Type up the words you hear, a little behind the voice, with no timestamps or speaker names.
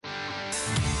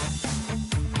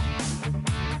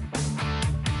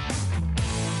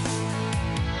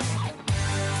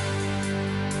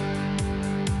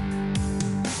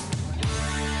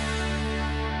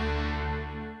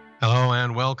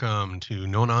welcome to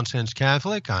No Nonsense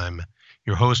Catholic. I'm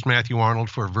your host, Matthew Arnold,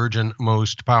 for Virgin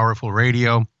Most Powerful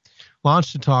Radio.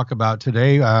 Lots to talk about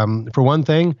today. For one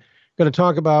thing, I'm going to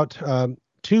talk about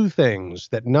two things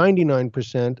that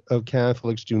 99% of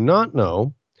Catholics do not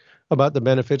know about the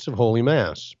benefits of Holy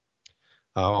Mass.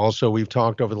 Also, we've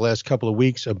talked over the last couple of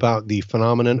weeks about the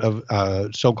phenomenon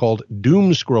of so-called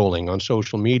doom scrolling on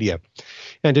social media.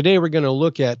 And today we're going to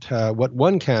look at what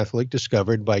one Catholic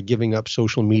discovered by giving up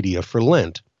social media for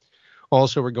Lent.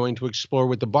 Also, we're going to explore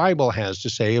what the Bible has to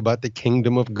say about the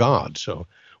kingdom of God. So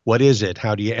what is it?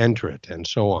 How do you enter it? And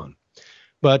so on.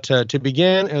 But to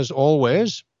begin, as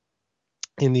always,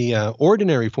 in the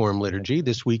ordinary form liturgy,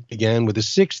 this week began with the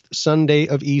sixth Sunday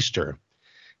of Easter.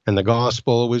 And the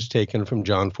gospel was taken from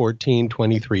John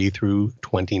 14:23 through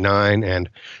 29, and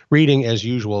reading as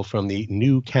usual from the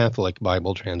New Catholic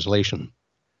Bible Translation.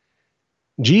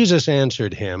 Jesus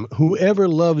answered him, "Whoever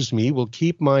loves me will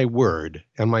keep my word,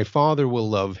 and my Father will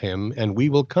love him, and we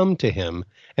will come to him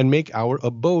and make our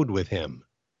abode with him.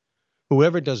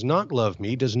 Whoever does not love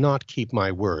me does not keep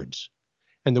my words,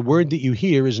 and the word that you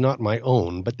hear is not my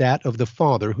own, but that of the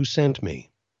Father who sent me.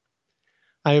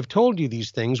 I have told you these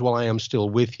things while I am still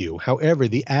with you. However,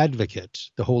 the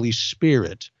Advocate, the Holy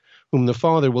Spirit, whom the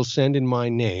Father will send in my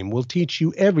name, will teach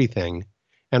you everything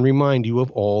and remind you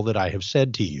of all that I have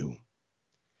said to you.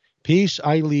 Peace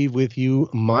I leave with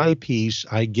you, my peace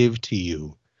I give to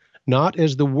you. Not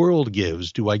as the world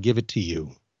gives do I give it to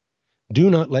you.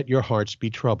 Do not let your hearts be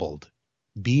troubled.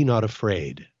 Be not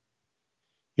afraid.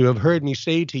 You have heard me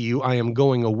say to you, I am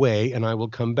going away, and I will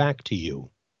come back to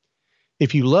you.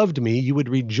 If you loved me, you would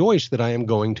rejoice that I am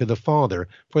going to the Father,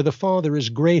 for the Father is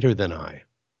greater than I.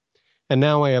 And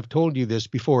now I have told you this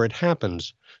before it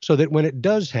happens, so that when it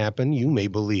does happen, you may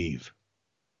believe."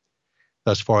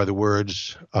 Thus far the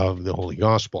words of the Holy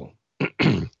Gospel.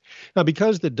 Now,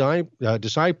 because the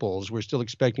disciples were still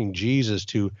expecting Jesus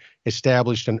to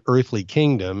establish an earthly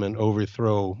kingdom and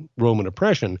overthrow Roman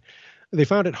oppression, they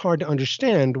found it hard to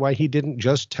understand why he didn't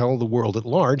just tell the world at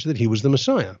large that he was the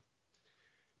Messiah.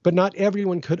 But not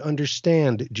everyone could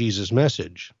understand Jesus'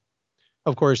 message.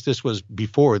 Of course, this was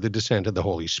before the descent of the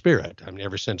Holy Spirit. I mean,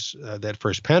 ever since that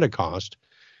first Pentecost,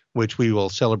 which we will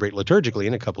celebrate liturgically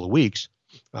in a couple of weeks,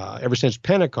 ever since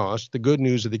Pentecost, the good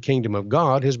news of the kingdom of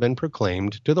God has been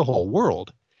proclaimed to the whole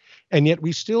world. And yet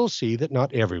we still see that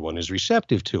not everyone is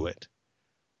receptive to it.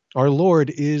 Our Lord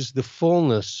is the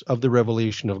fullness of the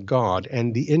revelation of God,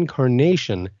 and the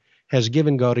incarnation has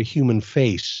given God a human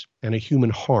face and a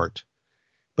human heart.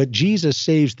 But Jesus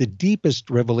saves the deepest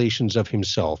revelations of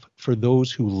himself for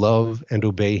those who love and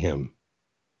obey him.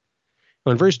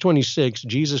 In verse 26,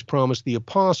 Jesus promised the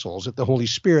apostles that the Holy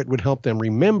Spirit would help them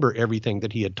remember everything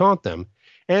that he had taught them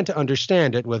and to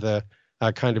understand it with a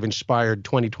kind of inspired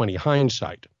 20/20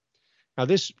 hindsight. Now,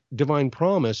 this divine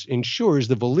promise ensures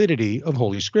the validity of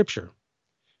Holy Scripture.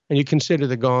 And you consider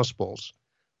the Gospels.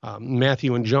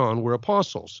 Matthew and John were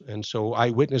apostles, and so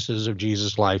eyewitnesses of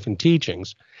Jesus' life and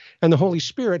teachings. And the Holy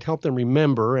Spirit helped them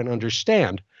remember and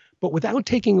understand, but without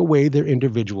taking away their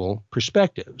individual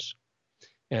perspectives.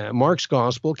 Mark's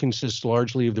Gospel consists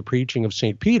largely of the preaching of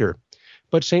St. Peter,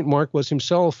 but St. Mark was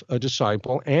himself a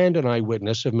disciple and an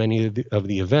eyewitness of many of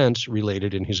the events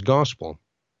related in his Gospel.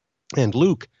 And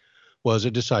Luke was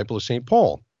a disciple of St.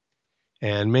 Paul.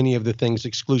 And many of the things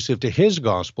exclusive to his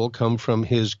gospel come from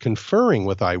his conferring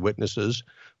with eyewitnesses,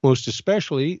 most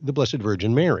especially the Blessed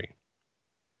Virgin Mary.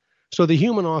 So the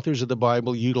human authors of the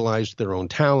Bible utilized their own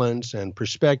talents and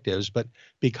perspectives, but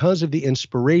because of the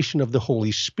inspiration of the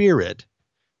Holy Spirit,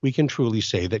 we can truly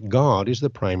say that God is the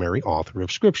primary author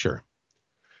of Scripture.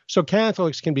 So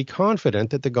Catholics can be confident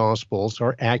that the Gospels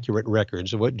are accurate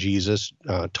records of what Jesus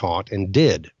taught and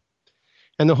did.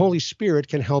 And the Holy Spirit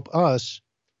can help us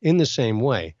in the same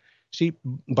way. See,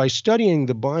 by studying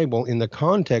the Bible in the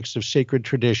context of sacred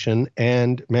tradition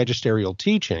and magisterial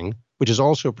teaching, which is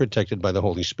also protected by the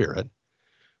Holy Spirit,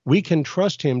 we can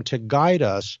trust him to guide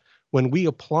us when we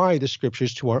apply the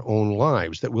Scriptures to our own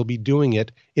lives, that we'll be doing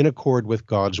it in accord with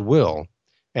God's will,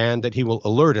 and that he will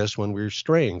alert us when we're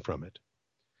straying from it.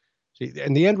 See,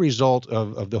 and the end result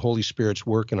of the Holy Spirit's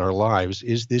work in our lives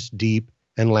is this deep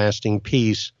and lasting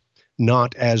peace,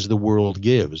 not as the world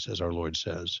gives, as our Lord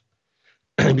says.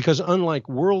 Because unlike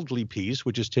worldly peace,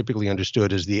 which is typically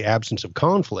understood as the absence of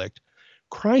conflict,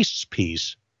 Christ's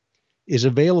peace is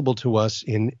available to us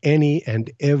in any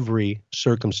and every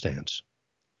circumstance.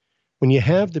 When you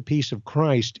have the peace of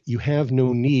Christ, you have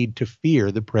no need to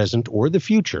fear the present or the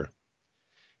future.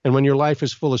 And when your life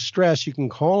is full of stress, you can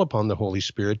call upon the Holy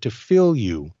Spirit to fill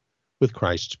you with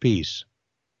Christ's peace.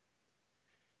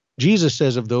 Jesus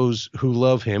says of those who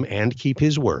love him and keep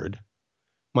his word,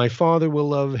 My Father will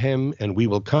love him, and we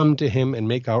will come to him and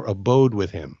make our abode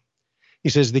with him. He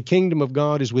says, the kingdom of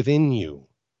God is within you.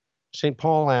 St.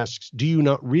 Paul asks, do you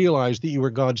not realize that you are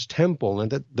God's temple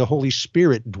and that the Holy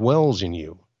Spirit dwells in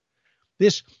you?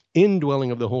 This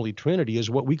indwelling of the Holy Trinity is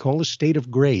what we call a state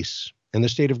of grace, and the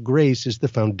state of grace is the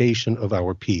foundation of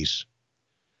our peace.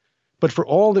 But for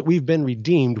all that we've been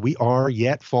redeemed, we are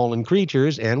yet fallen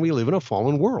creatures, and we live in a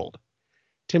fallen world.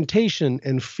 Temptation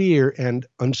and fear and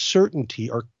uncertainty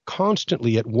are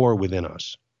constantly at war within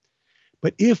us.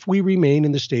 But if we remain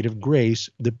in the state of grace,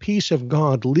 the peace of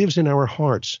God lives in our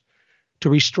hearts to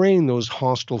restrain those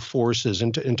hostile forces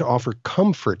and to offer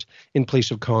comfort in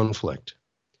place of conflict.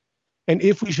 And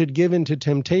if we should give in to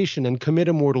temptation and commit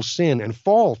a mortal sin and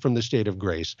fall from the state of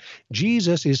grace,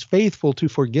 Jesus is faithful to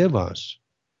forgive us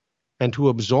and to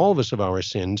absolve us of our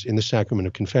sins in the sacrament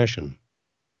of confession.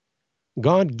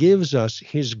 God gives us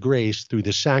his grace through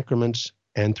the sacraments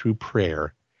and through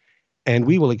prayer, and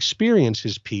we will experience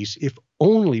his peace if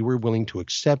only we're willing to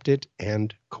accept it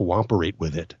and cooperate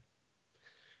with it.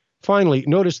 Finally,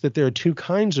 notice that there are two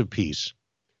kinds of peace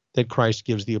that Christ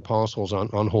gives the apostles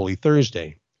on Holy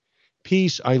Thursday.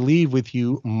 Peace I leave with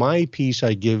you, my peace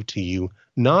I give to you,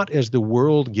 not as the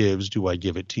world gives do I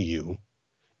give it to you.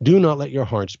 Do not let your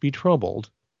hearts be troubled,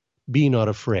 be not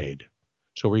afraid.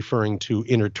 So referring to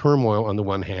inner turmoil on the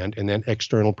one hand and then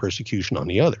external persecution on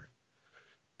the other.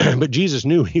 But Jesus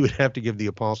knew he would have to give the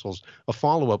apostles a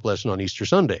follow-up lesson on Easter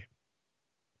Sunday.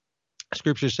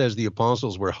 Scripture says the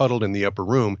apostles were huddled in the upper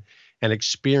room and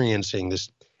experiencing this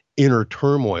inner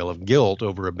turmoil of guilt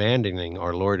over abandoning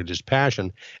our Lord at his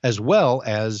passion, as well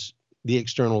as the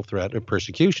external threat of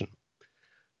persecution.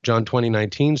 John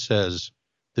 20:19 says,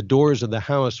 the doors of the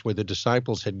house where the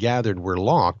disciples had gathered were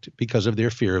locked because of their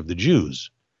fear of the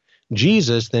Jews.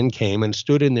 Jesus then came and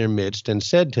stood in their midst and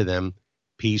said to them,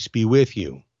 peace be with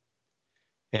you.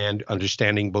 And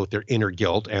understanding both their inner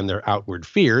guilt and their outward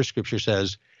fear, Scripture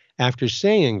says, after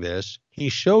saying this, he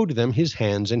showed them his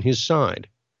hands and his side.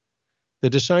 The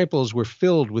disciples were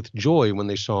filled with joy when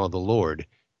they saw the Lord.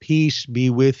 Peace be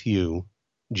with you,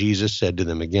 Jesus said to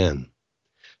them again.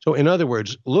 So in other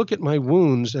words, look at my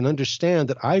wounds and understand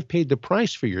that I've paid the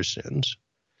price for your sins.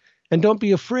 And don't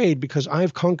be afraid because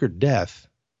I've conquered death.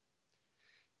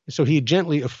 So he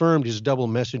gently affirmed his double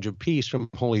message of peace from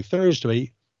Holy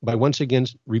Thursday by once again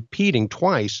repeating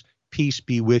twice, peace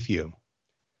be with you.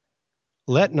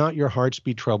 Let not your hearts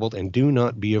be troubled and do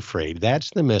not be afraid.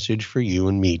 That's the message for you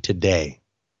and me today.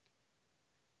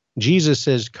 Jesus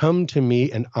says, come to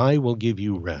me and I will give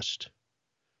you rest.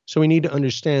 So we need to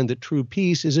understand that true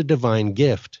peace is a divine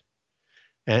gift.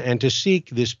 And to seek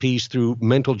this peace through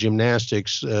mental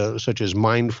gymnastics, such as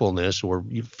mindfulness, or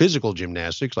physical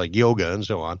gymnastics like yoga and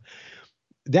so on,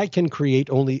 that can create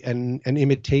only an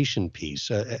imitation peace,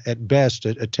 at best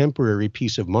a temporary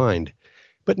peace of mind,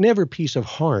 but never peace of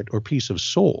heart or peace of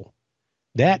soul.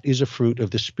 That is a fruit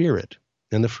of the Spirit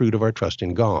and the fruit of our trust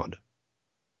in God.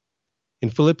 In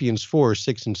Philippians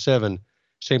 4:6-7,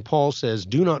 St. Paul says,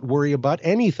 do not worry about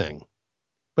anything,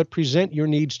 but present your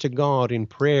needs to God in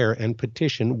prayer and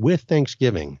petition with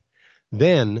thanksgiving.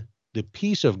 Then the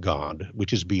peace of God,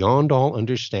 which is beyond all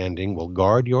understanding, will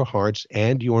guard your hearts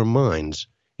and your minds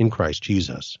in Christ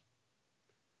Jesus.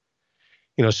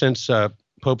 You know, since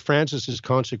Pope Francis's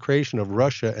consecration of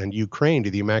Russia and Ukraine to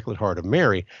the Immaculate Heart of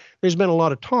Mary, there's been a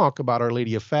lot of talk about Our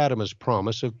Lady of Fatima's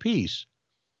promise of peace.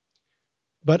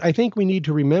 But I think we need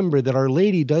to remember that Our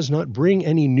Lady does not bring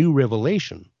any new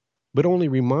revelation, but only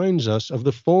reminds us of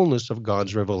the fullness of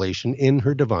God's revelation in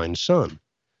her divine Son.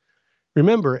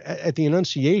 Remember, at the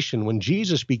Annunciation, when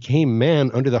Jesus became man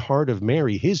under the heart of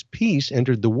Mary, his peace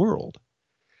entered the world.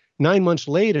 9 months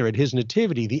later, at his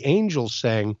nativity, the angels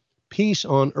sang, peace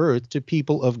on earth to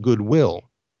people of good will.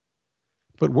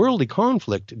 But worldly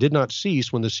conflict did not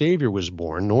cease when the Savior was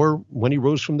born, nor when he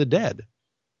rose from the dead.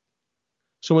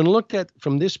 So when looked at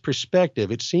from this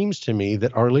perspective, it seems to me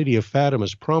that Our Lady of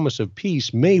Fatima's promise of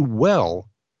peace may well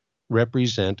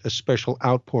represent a special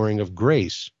outpouring of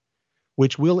grace,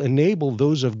 which will enable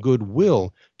those of good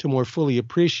will to more fully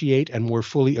appreciate and more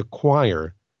fully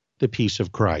acquire the peace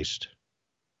of Christ.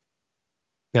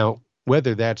 Now,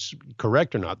 whether that's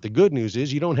correct or not, the good news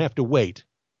is you don't have to wait.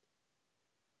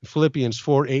 In Philippians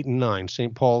 4:8-9,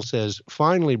 St. Paul says,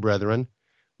 finally, brethren,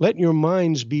 let your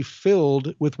minds be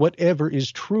filled with whatever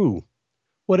is true,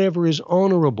 whatever is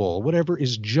honorable, whatever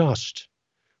is just,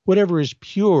 whatever is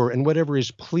pure and whatever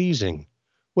is pleasing,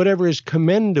 whatever is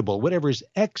commendable, whatever is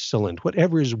excellent,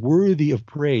 whatever is worthy of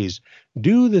praise.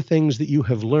 Do the things that you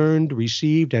have learned,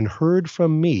 received, and heard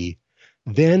from me.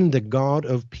 Then the God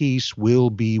of peace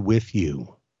will be with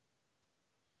you.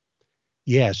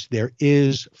 Yes, there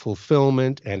is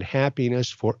fulfillment and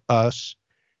happiness for us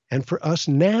and for us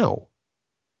now,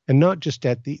 and not just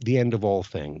at the end of all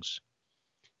things.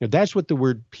 Now, that's what the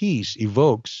word peace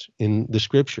evokes in the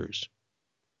scriptures.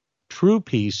 True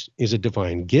peace is a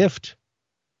divine gift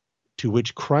to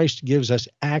which Christ gives us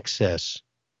access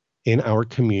in our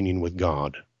communion with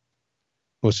God,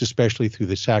 most especially through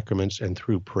the sacraments and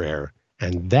through prayer.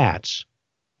 And that's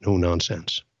no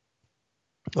nonsense.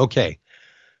 Okay.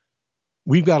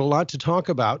 We've got a lot to talk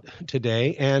about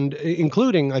today, and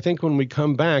including, I think when we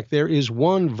come back, there is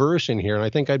one verse in here, and I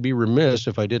think I'd be remiss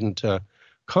if I didn't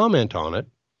comment on it,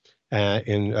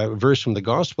 in a verse from the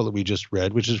gospel that we just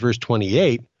read, which is verse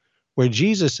 28, where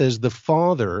Jesus says, "The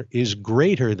Father is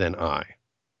greater than I."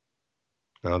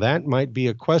 Now, that might be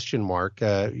a question mark,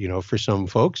 for some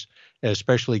folks,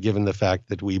 especially given the fact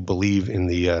that we believe in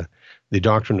the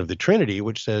doctrine of the Trinity,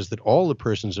 which says that all the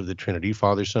persons of the Trinity,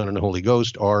 Father, Son, and Holy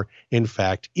Ghost, are in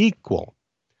fact equal.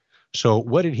 So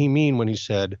what did he mean when he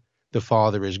said, "The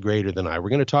Father is greater than I"? We're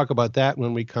going to talk about that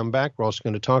when we come back. We're also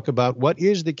going to talk about what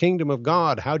is the kingdom of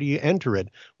God? How do you enter it?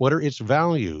 What are its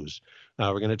values?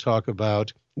 We're going to talk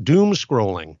about doom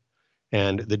scrolling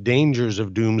and the dangers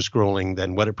of doom scrolling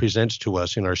and what it presents to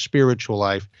us in our spiritual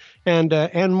life,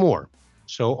 and more.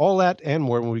 So all that and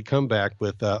more when we come back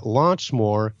with lots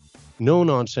more No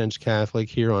Nonsense Catholic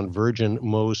here on Virgin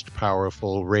Most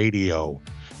Powerful Radio.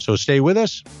 So stay with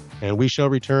us, and we shall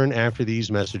return after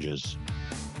these messages.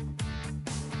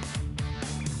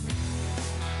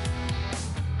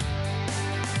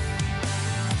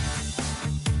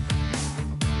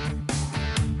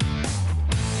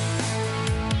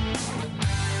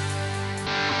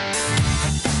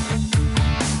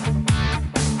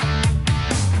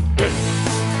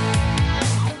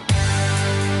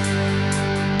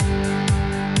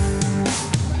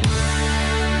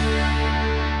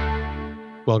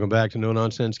 Welcome back to No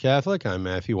Nonsense Catholic. I'm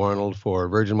Matthew Arnold for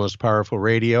Virgin Most Powerful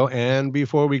Radio. And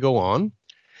before we go on,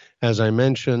 as I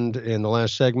mentioned in the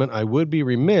last segment, I would be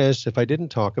remiss if I didn't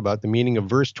talk about the meaning of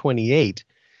verse 28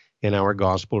 in our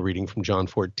gospel reading from John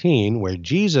 14, where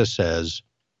Jesus says,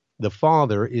 "The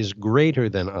Father is greater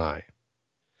than I."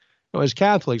 Now, as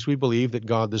Catholics, we believe that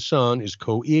God the Son is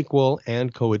co-equal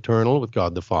and co-eternal with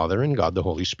God the Father and God the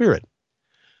Holy Spirit.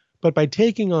 But by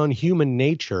taking on human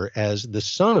nature as the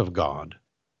Son of God,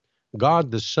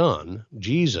 God the Son,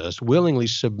 Jesus, willingly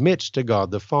submits to God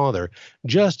the Father,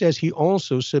 just as he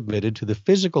also submitted to the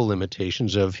physical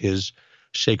limitations of his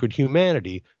sacred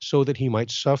humanity so that he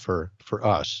might suffer for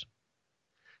us.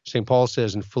 St. Paul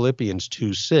says in Philippians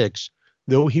 2:6,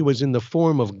 "Though he was in the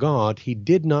form of God, he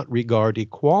did not regard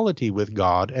equality with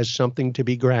God as something to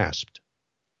be grasped."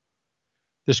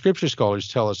 The scripture scholars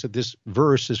tell us that this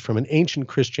verse is from an ancient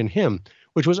Christian hymn,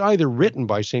 which was either written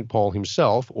by St. Paul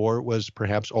himself or was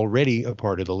perhaps already a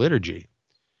part of the liturgy.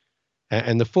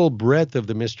 And the full breadth of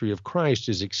the mystery of Christ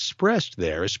is expressed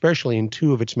there, especially in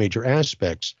two of its major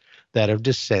aspects, that of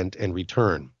descent and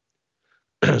return.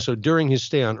 So during his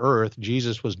stay on earth,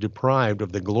 Jesus was deprived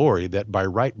of the glory that by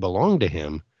right belonged to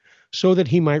him, so that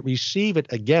he might receive it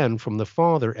again from the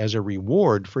Father as a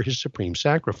reward for his supreme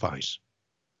sacrifice.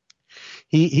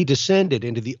 He descended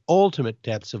into the ultimate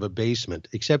depths of abasement,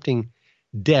 accepting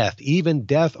death, even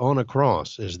death on a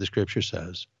cross, as the scripture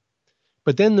says.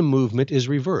 But then the movement is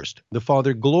reversed. The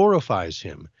Father glorifies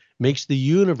him, makes the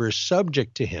universe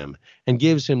subject to him, and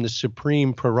gives him the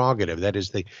supreme prerogative, that is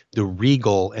the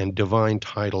regal and divine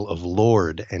title of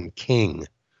Lord and King,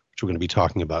 which we're going to be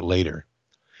talking about later.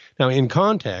 Now, in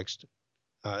context,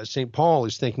 St. Paul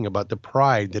is thinking about the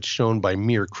pride that's shown by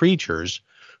mere creatures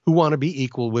who want to be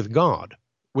equal with God,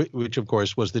 which of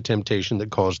course was the temptation that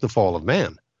caused the fall of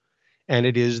man. And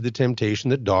it is the temptation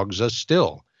that dogs us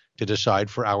still, to decide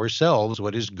for ourselves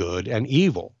what is good and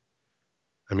evil.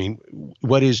 I mean,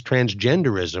 what is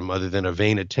transgenderism other than a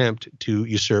vain attempt to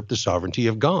usurp the sovereignty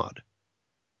of God?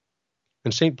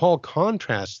 And St. Paul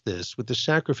contrasts this with the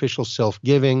sacrificial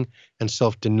self-giving and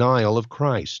self-denial of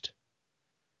Christ.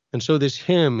 And so this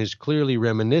hymn is clearly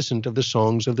reminiscent of the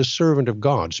songs of the servant of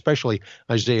God, especially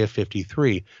Isaiah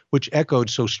 53, which echoed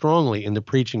so strongly in the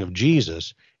preaching of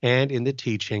Jesus and in the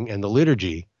teaching and the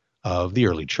liturgy of the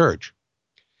early church.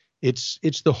 It's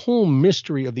the whole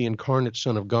mystery of the incarnate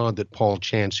Son of God that Paul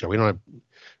chants here. We don't have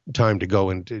time to go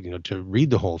into, to read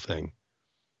the whole thing.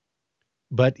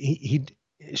 But he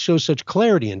shows such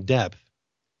clarity and depth,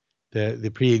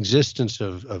 the preexistence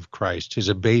of Christ, his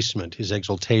abasement, his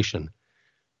exaltation.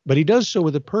 But he does so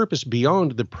with a purpose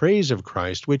beyond the praise of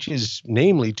Christ, which is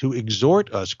namely to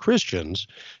exhort us Christians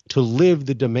to live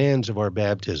the demands of our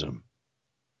baptism.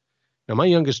 Now, my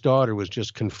youngest daughter was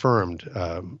just confirmed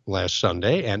last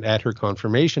Sunday, and at her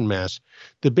confirmation mass,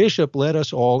 the bishop led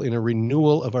us all in a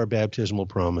renewal of our baptismal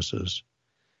promises.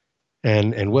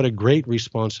 And what a great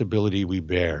responsibility we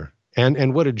bear.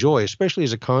 And what a joy, especially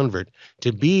as a convert,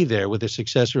 to be there with the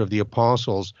successor of the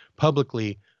apostles,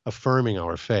 publicly affirming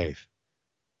our faith.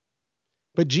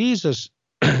 But Jesus,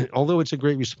 although it's a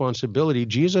great responsibility,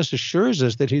 Jesus assures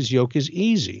us that his yoke is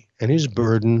easy and his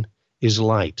burden is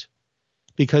light,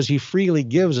 because he freely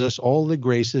gives us all the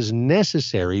graces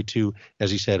necessary to,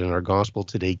 as he said in our gospel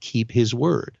today, keep his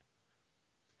word.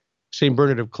 St.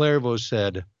 Bernard of Clairvaux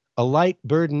said, "A light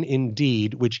burden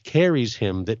indeed, which carries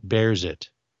him that bears it.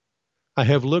 I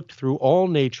have looked through all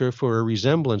nature for a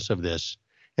resemblance of this,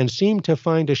 and seem to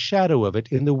find a shadow of it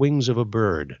in the wings of a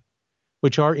bird,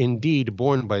 which are indeed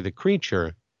borne by the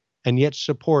creature, and yet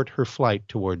support her flight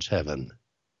towards heaven."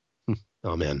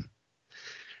 Amen.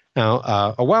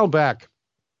 Now, a while back,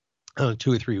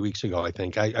 2 or 3 weeks ago, I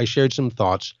think, I shared some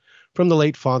thoughts from the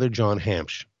late Father John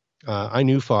Hampsch. I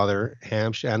knew Father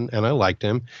Hampsch, and I liked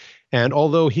him. And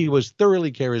although he was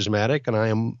thoroughly charismatic, and I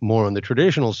am more on the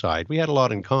traditional side, we had a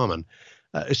lot in common,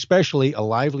 especially a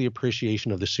lively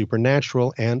appreciation of the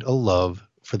supernatural and a love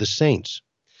for the saints.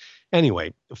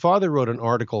 Anyway, Father wrote an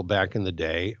article back in the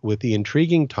day with the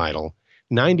intriguing title,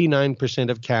 "99%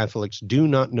 of Catholics do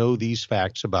not know these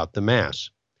facts about the Mass."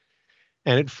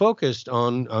 And it focused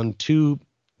on two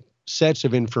sets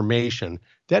of information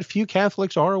that few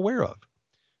Catholics are aware of.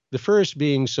 The first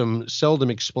being some seldom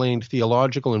explained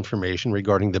theological information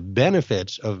regarding the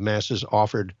benefits of Masses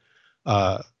offered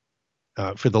for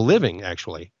the living,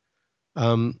 actually,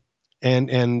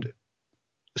 and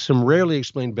some rarely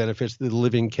explained benefits that the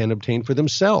living can obtain for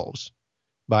themselves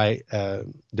by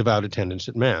devout attendance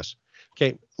at Mass.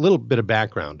 Okay, a little bit of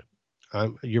background.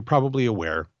 You're probably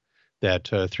aware that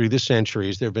through the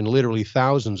centuries, there have been literally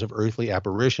thousands of earthly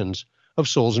apparitions of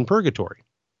souls in purgatory.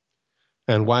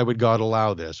 And why would God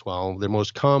allow this? Well, the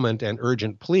most common and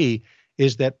urgent plea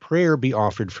is that prayer be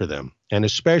offered for them, and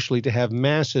especially to have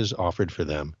Masses offered for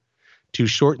them to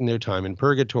shorten their time in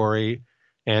purgatory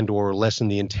and or lessen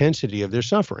the intensity of their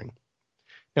suffering.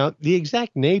 Now, the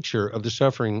exact nature of the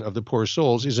suffering of the poor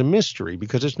souls is a mystery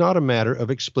because it's not a matter of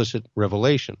explicit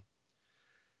revelation.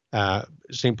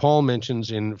 St. Paul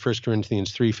mentions in 1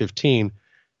 Corinthians 3:15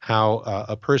 how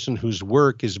a person whose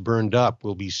work is burned up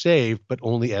will be saved, but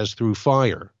only as through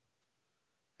fire.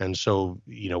 And so,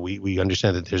 we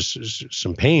understand that there's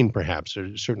some pain, perhaps,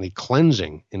 or certainly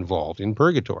cleansing involved in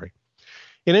purgatory.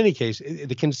 In any case,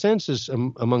 the consensus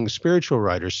among spiritual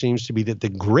writers seems to be that the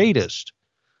greatest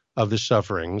of the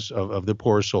sufferings of the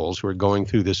poor souls who are going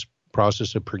through this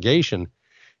process of purgation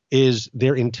is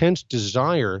their intense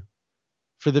desire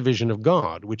for the vision of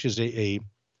God, which is a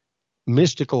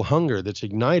mystical hunger that's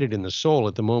ignited in the soul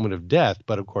at the moment of death,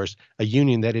 but of course, a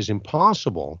union that is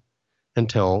impossible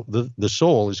until the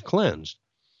soul is cleansed.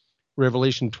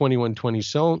 Revelation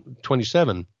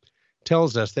 21:27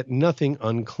 tells us that nothing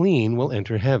unclean will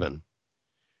enter heaven.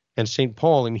 And St.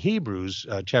 Paul in Hebrews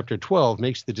chapter 12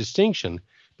 makes the distinction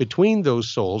between those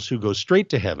souls who go straight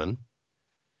to heaven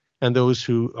and those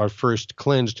who are first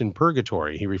cleansed in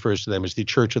purgatory. He refers to them as the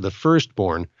church of the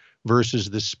firstborn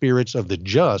versus the spirits of the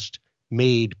just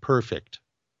made perfect.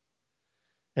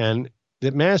 And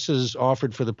that Masses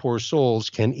offered for the poor souls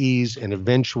can ease and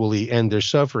eventually end their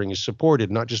suffering is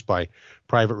supported not just by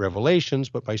private revelations,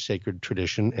 but by sacred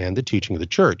tradition and the teaching of the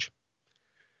Church.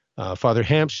 Father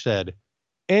Hampsch said,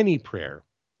 "Any prayer,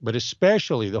 but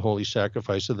especially the holy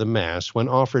sacrifice of the Mass, when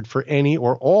offered for any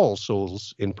or all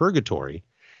souls in purgatory,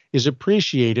 is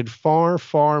appreciated far,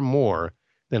 far more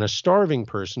than a starving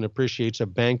person appreciates a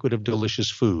banquet of delicious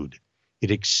food. It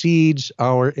exceeds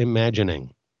our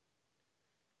imagining."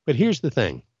 But here's the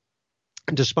thing.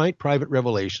 Despite private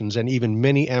revelations and even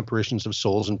many apparitions of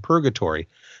souls in purgatory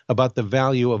about the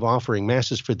value of offering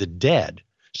Masses for the dead,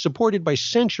 supported by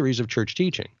centuries of church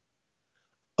teaching,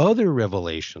 other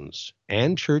revelations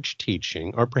and church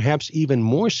teaching are perhaps even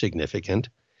more significant,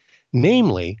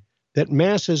 namely that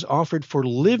Masses offered for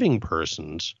living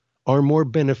persons are more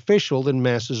beneficial than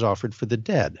Masses offered for the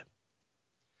dead.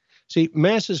 See,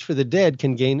 Masses for the dead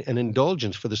can gain an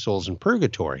indulgence for the souls in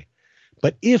purgatory.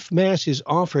 But if Mass is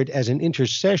offered as an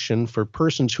intercession for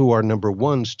persons who are, number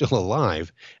one, still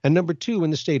alive, and number two, in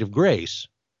the state of grace,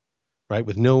 right,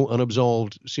 with no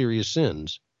unabsolved serious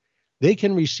sins, they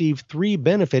can receive three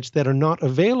benefits that are not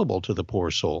available to the poor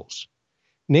souls.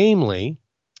 Namely,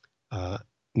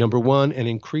 number one, an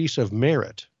increase of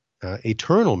merit,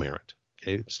 eternal merit,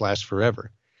 okay, this lasts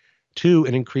forever. Two,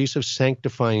 an increase of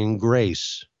sanctifying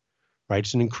grace, right?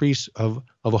 It's an increase of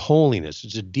a holiness.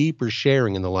 It's a deeper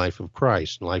sharing in the life of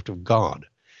Christ, in the life of God.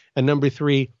 And number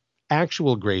three,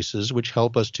 actual graces which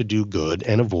help us to do good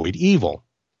and avoid evil.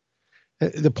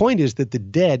 The point is that the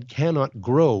dead cannot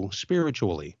grow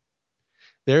spiritually.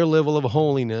 Their level of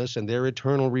holiness and their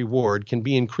eternal reward can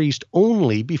be increased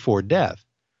only before death.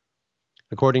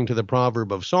 According to the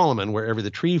proverb of Solomon, wherever the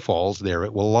tree falls, there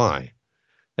it will lie.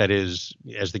 That is,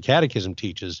 as the Catechism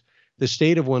teaches, the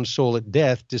state of one's soul at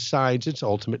death decides its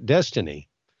ultimate destiny,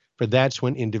 for that's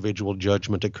when individual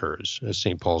judgment occurs, as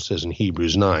St. Paul says in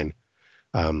Hebrews 9.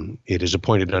 It is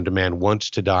appointed unto man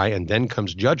once to die, and then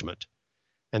comes judgment.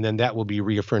 And then that will be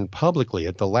reaffirmed publicly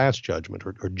at the last judgment,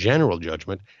 or general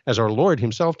judgment, as our Lord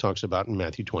himself talks about in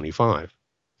Matthew 25.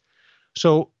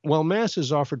 So while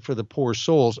masses offered for the poor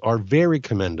souls are very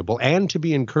commendable and to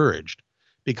be encouraged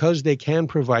because they can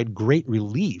provide great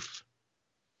relief,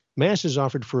 masses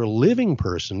offered for a living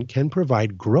person can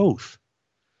provide growth.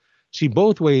 See,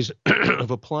 both ways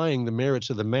of applying the merits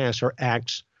of the Mass are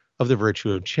acts of the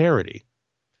virtue of charity.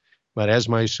 But as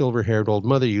my silver-haired old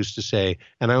mother used to say,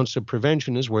 an ounce of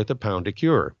prevention is worth a pound of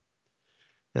cure.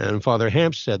 And Father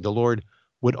Hamps said the Lord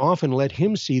would often let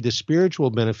him see the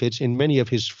spiritual benefits in many of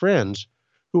his friends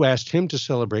who asked him to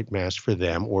celebrate Mass for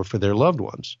them or for their loved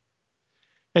ones.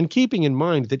 And keeping in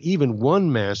mind that even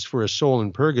one Mass for a soul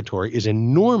in purgatory is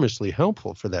enormously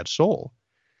helpful for that soul,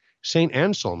 St.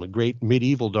 Anselm, a great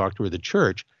medieval doctor of the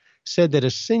Church, said that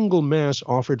a single Mass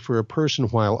offered for a person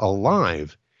while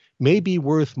alive may be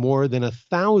worth more than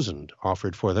 1,000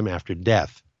 offered for them after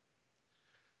death.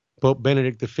 Pope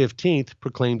Benedict XV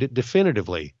proclaimed it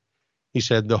definitively. He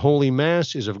said, the Holy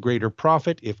Mass is of greater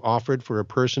profit if offered for a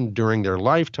person during their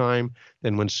lifetime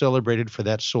than when celebrated for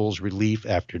that soul's relief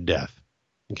after death.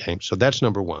 Okay, so that's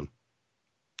number one.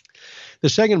 The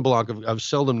second block of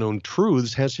seldom known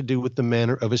truths has to do with the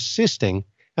manner of assisting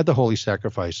at the holy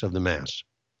sacrifice of the Mass.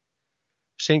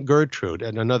 St. Gertrude,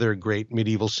 and another great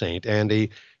medieval saint, and a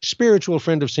spiritual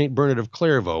friend of St. Bernard of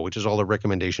Clairvaux, which is all the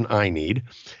recommendation I need,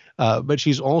 but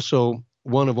she's also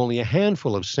one of only a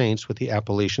handful of saints with the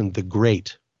appellation the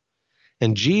Great.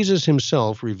 And Jesus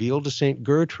himself revealed to St.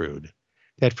 Gertrude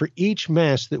that for each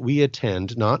Mass that we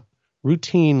attend, not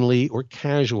routinely or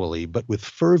casually, but with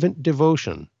fervent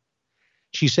devotion,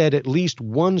 she said at least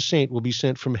one saint will be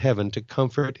sent from heaven to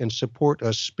comfort and support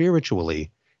us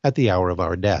spiritually at the hour of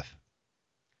our death.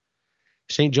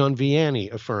 St. John Vianney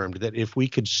affirmed that if we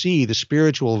could see the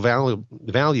spiritual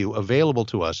value available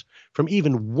to us from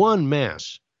even one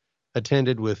Mass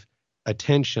attended with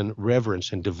attention,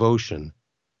 reverence, and devotion,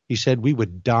 he said we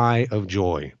would die of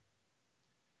joy.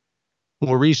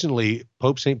 More recently,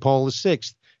 Pope St. Paul VI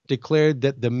declared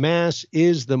that the Mass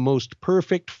is the most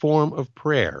perfect form of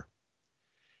prayer.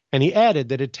 And he added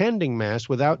that attending Mass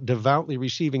without devoutly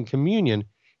receiving communion,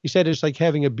 he said, it's like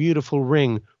having a beautiful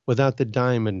ring without the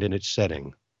diamond in its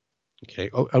setting. Okay,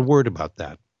 a word about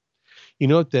that. You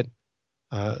note that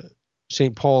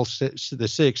St. Paul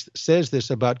VI says this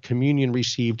about communion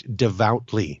received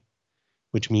devoutly,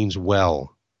 which means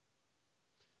well.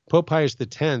 Pope Pius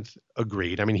X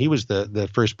agreed. I mean, he was the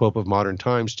first pope of modern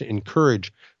times to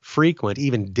encourage frequent,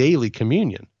 even daily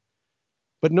communion.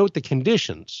 But note the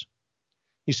conditions.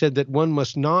 He said that one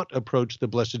must not approach the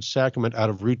Blessed Sacrament out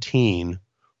of routine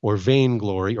or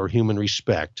vainglory or human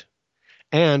respect.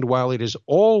 And while it is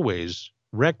always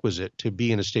requisite to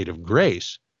be in a state of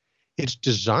grace, it's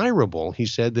desirable, he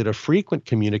said, that a frequent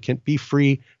communicant be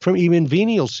free from even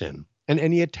venial sin and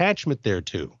any attachment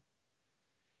thereto.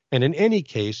 And in any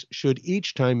case, should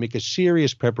each time make a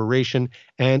serious preparation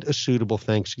and a suitable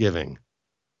thanksgiving.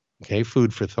 Okay,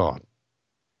 food for thought.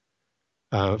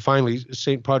 Finally,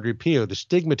 St. Padre Pio, the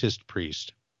stigmatist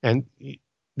priest, and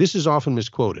this is often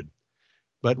misquoted,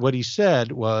 but what he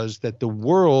said was that the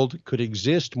world could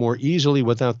exist more easily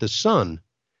without the Son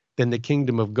than the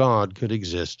kingdom of God could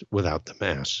exist without the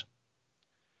Mass.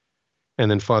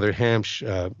 And then Father Hamps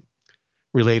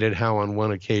related how on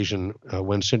one occasion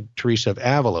when St. Teresa of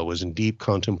Avila was in deep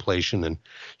contemplation and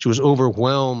she was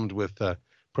overwhelmed with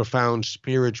profound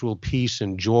spiritual peace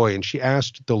and joy, and she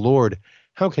asked the Lord,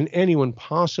 how can anyone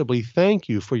possibly thank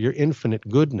you for your infinite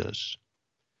goodness?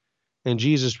 And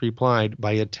Jesus replied,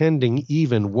 by attending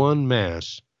even one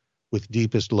Mass with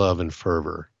deepest love and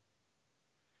fervor.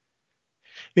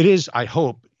 It is, I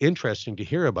hope, interesting to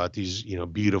hear about these,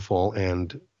 beautiful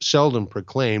and seldom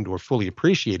proclaimed or fully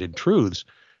appreciated truths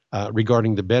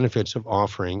regarding the benefits of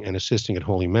offering and assisting at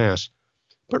Holy Mass.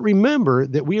 But remember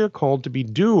that we are called to be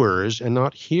doers and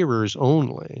not hearers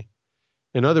only.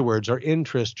 In other words, our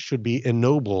interest should be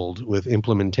ennobled with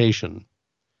implementation.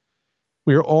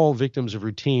 We are all victims of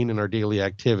routine in our daily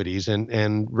activities,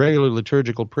 and regular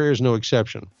liturgical prayer is no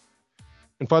exception.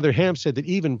 And Father Hamp said that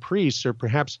even priests, or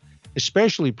perhaps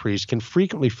especially priests, can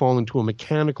frequently fall into a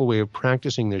mechanical way of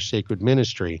practicing their sacred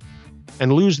ministry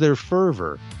and lose their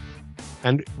fervor.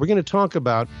 And we're going to talk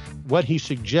about what he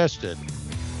suggested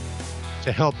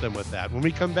to help them with that. When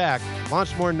we come back,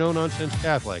 lots more No Nonsense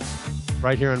Catholic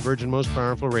right here on Virgin Most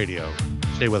Powerful Radio.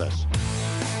 Stay with us.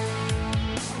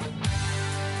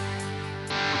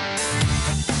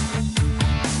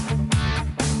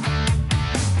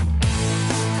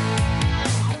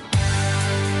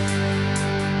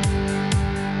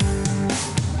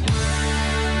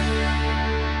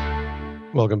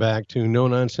 Welcome back to No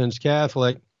Nonsense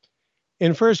Catholic.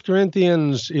 In 1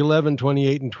 Corinthians 11,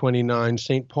 28 and 29,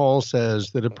 St. Paul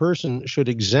says that a person should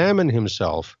examine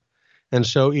himself and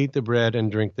so eat the bread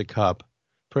and drink the cup.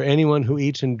 For anyone who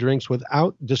eats and drinks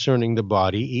without discerning the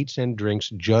body eats and drinks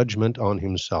judgment on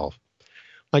himself.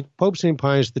 Like Pope St.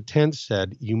 Pius X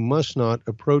said, you must not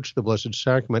approach the Blessed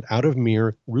Sacrament out of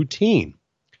mere routine.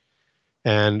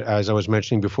 And as I was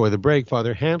mentioning before the break,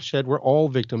 Father Hamp said we're all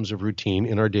victims of routine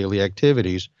in our daily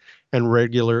activities, and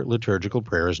regular liturgical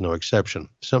prayer is no exception,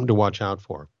 something to watch out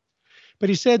for. But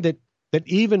he said that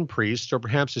even priests, or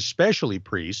perhaps especially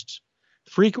priests,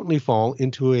 frequently fall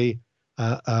into a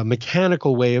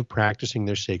mechanical way of practicing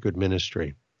their sacred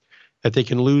ministry, that they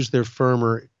can lose their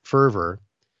fervor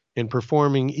in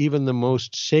performing even the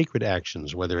most sacred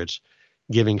actions, whether it's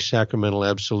giving sacramental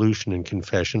absolution and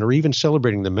confession, or even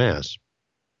celebrating the Mass.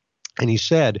 And he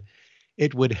said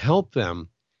it would help them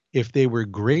if they were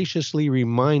graciously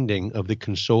reminding of the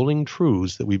consoling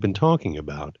truths that we've been talking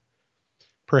about.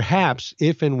 Perhaps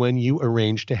if and when you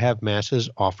arrange to have Masses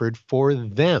offered for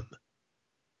them.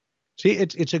 See,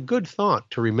 it's a good thought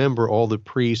to remember all the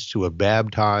priests who have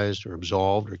baptized or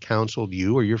absolved or counseled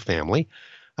you or your family,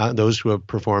 those who have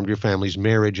performed your family's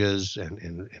marriages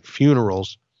and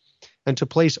funerals, and to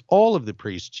place all of the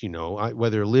priests,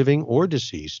 whether living or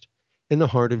deceased, in the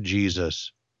heart of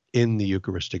Jesus in the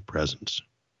Eucharistic presence.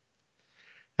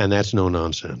 And that's no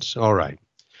nonsense. All right.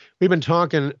 We've been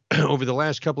talking over the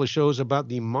last couple of shows about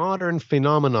the modern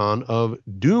phenomenon of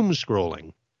doom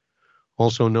scrolling,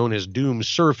 also known as doom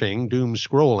surfing. Doom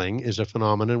scrolling is a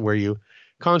phenomenon where you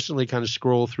constantly kind of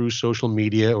scroll through social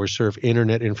media or surf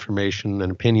internet information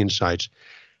and opinion sites,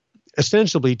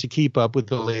 ostensibly to keep up with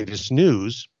the latest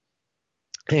news.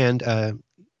 And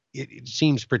it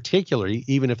seems particularly,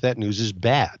 even if that news is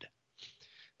bad.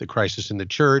 The crisis in the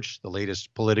church, the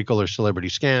latest political or celebrity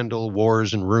scandal,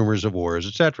 wars and rumors of wars,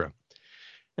 etc.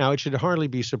 Now, it should hardly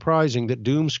be surprising that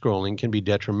doom scrolling can be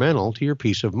detrimental to your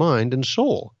peace of mind and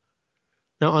soul.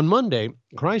 Now, on Monday,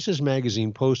 Crisis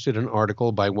Magazine posted an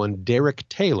article by one Derek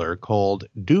Taylor called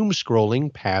Doom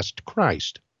Scrolling Past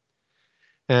Christ.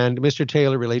 And Mr.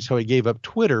 Taylor relates how he gave up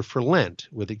Twitter for Lent,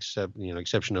 with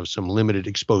exception of some limited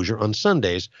exposure on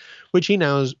Sundays, which he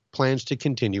now plans to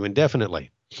continue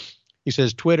indefinitely. He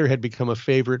says Twitter had become a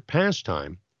favorite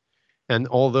pastime, and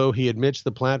although he admits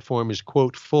the platform is,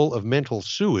 quote, full of mental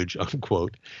sewage,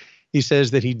 unquote, he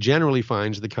says that he generally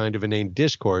finds the kind of inane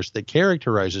discourse that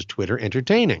characterizes Twitter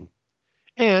entertaining,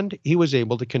 and he was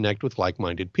able to connect with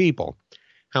like-minded people.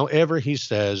 However, he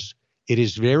says it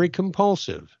is very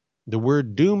compulsive. The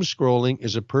word doom scrolling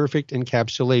is a perfect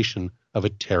encapsulation of a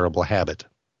terrible habit.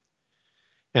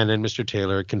 And then Mr.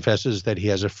 Taylor confesses that he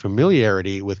has a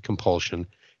familiarity with compulsion,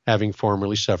 having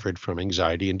formerly suffered from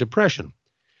anxiety and depression.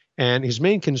 And his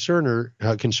main concern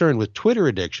with Twitter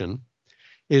addiction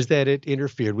is that it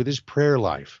interfered with his prayer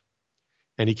life.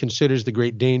 And he considers the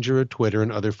great danger of Twitter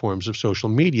and other forms of social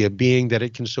media being that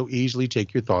it can so easily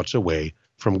take your thoughts away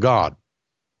from God.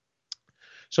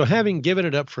 So having given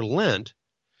it up for Lent,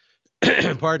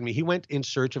 he went in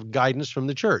search of guidance from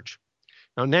the church.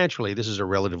 Now, naturally, this is a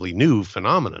relatively new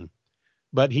phenomenon,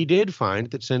 but he did find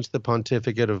that since the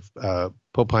pontificate of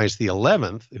Pope Pius XI,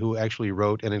 who actually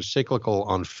wrote an encyclical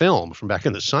on film from back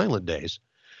in the silent days,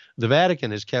 the Vatican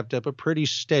has kept up a pretty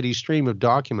steady stream of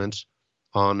documents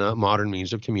on modern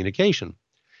means of communication.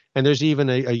 And there's even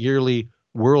a yearly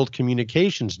World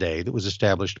Communications Day that was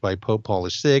established by Pope Paul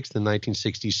VI in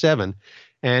 1967,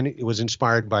 and it was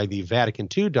inspired by the Vatican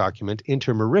II document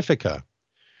Inter Mirifica,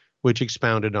 which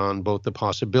expounded on both the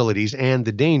possibilities and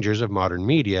the dangers of modern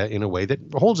media in a way that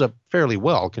holds up fairly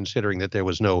well, considering that there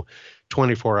was no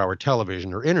 24-hour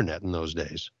television or internet in those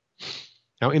days.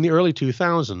 Now, in the early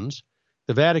 2000s,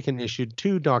 the Vatican issued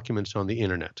two documents on the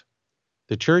internet,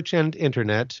 The Church and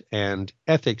Internet and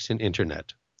Ethics in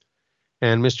Internet.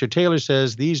 And Mr. Taylor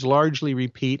says these largely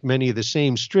repeat many of the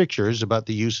same strictures about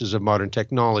the uses of modern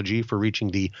technology for reaching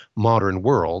the modern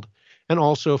world, and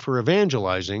also for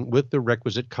evangelizing with the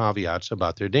requisite caveats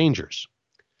about their dangers.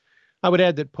 I would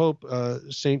add that Pope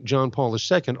St. John Paul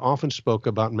II often spoke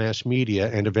about mass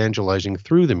media and evangelizing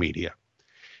through the media.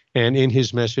 And in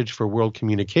his message for World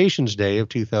Communications Day of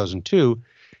 2002,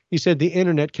 he said the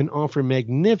internet can offer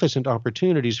magnificent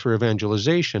opportunities for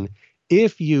evangelization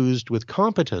if used with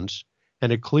competence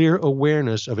and a clear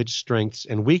awareness of its strengths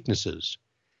and weaknesses,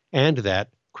 and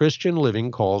that Christian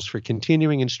living calls for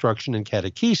continuing instruction and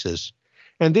catechesis,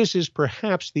 and this is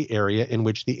perhaps the area in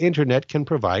which the internet can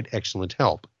provide excellent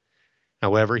help.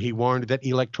 However, he warned that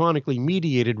electronically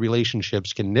mediated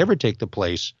relationships can never take the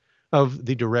place of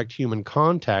the direct human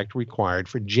contact required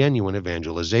for genuine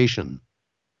evangelization.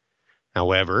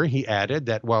 However, he added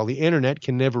that while the internet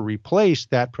can never replace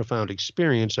that profound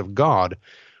experience of God,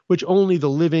 which only the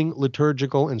living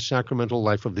liturgical and sacramental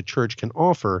life of the Church can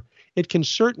offer, it can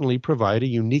certainly provide a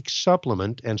unique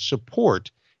supplement and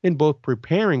support in both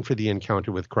preparing for the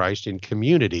encounter with Christ in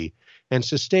community and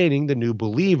sustaining the new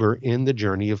believer in the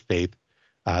journey of faith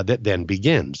that then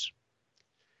begins.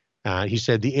 He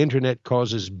said the internet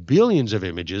causes billions of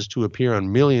images to appear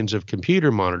on millions of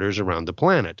computer monitors around the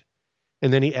planet.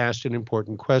 And then he asked an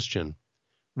important question.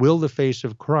 Will the face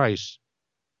of Christ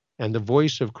and the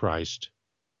voice of Christ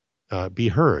be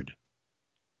heard?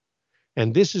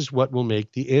 And this is what will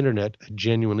make the internet a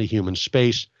genuinely human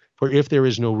space, for if there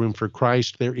is no room for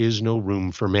Christ, there is no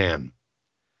room for man.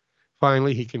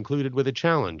 Finally, he concluded with a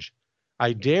challenge.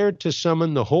 I dared to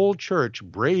summon the whole church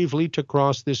bravely to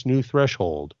cross this new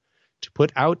threshold, to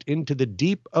put out into the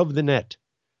deep of the net,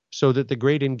 so that the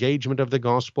great engagement of the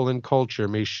gospel and culture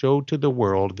may show to the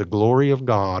world the glory of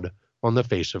God on the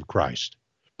face of Christ.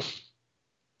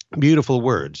 Beautiful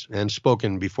words, and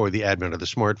spoken before the advent of the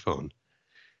smartphone.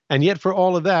 And yet for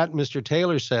all of that, Mr.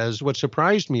 Taylor says, what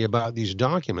surprised me about these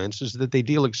documents is that they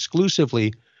deal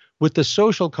exclusively with the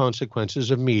social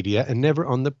consequences of media and never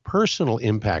on the personal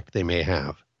impact they may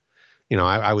have. You know,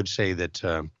 I would say that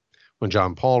when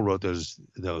John Paul wrote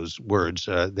those words,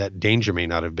 that danger may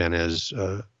not have been as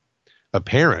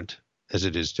apparent as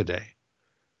it is today.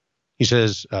 He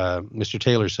says, Mr.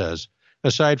 Taylor says,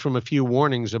 aside from a few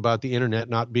warnings about the internet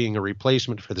not being a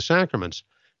replacement for the sacraments,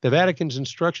 the Vatican's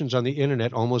instructions on the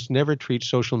internet almost never treat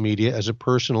social media as a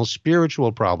personal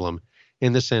spiritual problem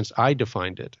in the sense I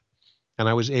defined it. And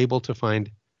I was unable to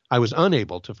find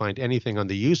anything on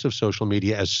the use of social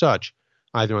media as such,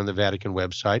 either on the Vatican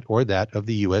website or that of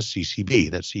the USCCB,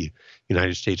 that's the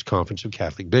United States Conference of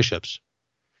Catholic Bishops.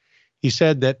 He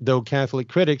said that though Catholic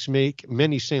critics make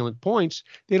many salient points,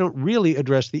 they don't really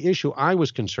address the issue I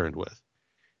was concerned with,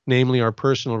 namely our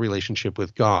personal relationship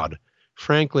with God.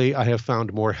 Frankly, I have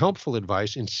found more helpful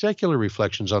advice in secular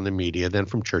reflections on the media than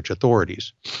from church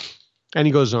authorities. And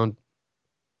he goes on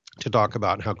to talk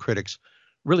about how critics,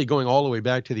 really going all the way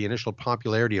back to the initial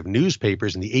popularity of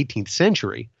newspapers in the 18th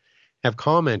century, have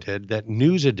commented that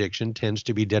news addiction tends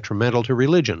to be detrimental to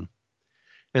religion,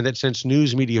 and that since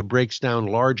news media breaks down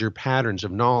larger patterns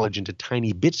of knowledge into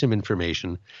tiny bits of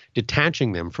information,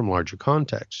 detaching them from larger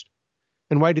context.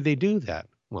 And why do they do that?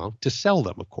 Well, to sell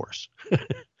them, of course.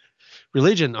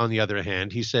 Religion, on the other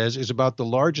hand, he says, is about the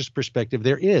largest perspective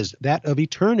there is, that of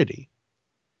eternity.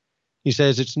 He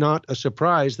says it's not a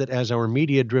surprise that as our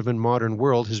media-driven modern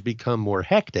world has become more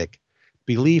hectic,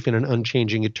 belief in an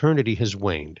unchanging eternity has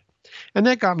waned. And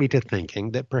that got me to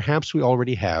thinking that perhaps we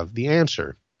already have the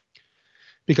answer.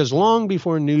 Because long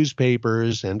before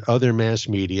newspapers and other mass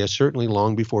media, certainly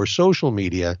long before social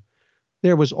media,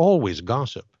 there was always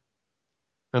gossip.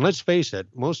 And let's face it,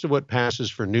 most of what passes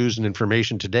for news and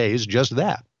information today is just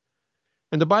that.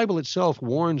 And the Bible itself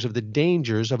warns of the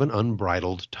dangers of an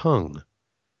unbridled tongue.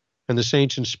 And the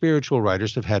saints and spiritual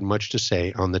writers have had much to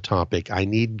say on the topic. I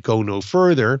need go no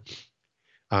further,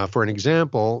 for an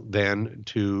example, than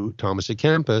to Thomas à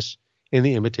Kempis in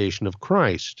The Imitation of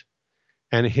Christ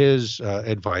and his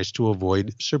advice to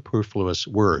avoid superfluous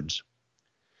words.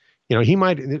 You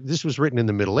know, this was written in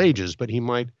the Middle Ages, but he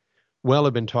might well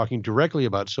have been talking directly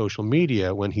about social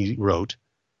media when he wrote,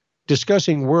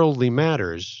 discussing worldly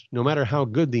matters, no matter how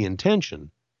good the intention,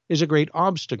 is a great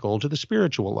obstacle to the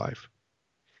spiritual life.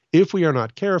 If we are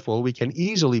not careful, we can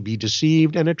easily be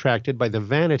deceived and attracted by the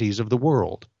vanities of the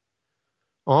world.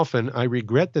 Often I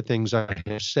regret the things I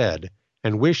have said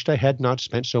and wished I had not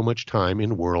spent so much time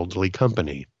in worldly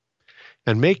company.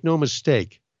 And make no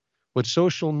mistake, what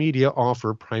social media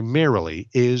offer primarily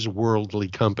is worldly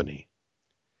company.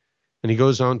 And he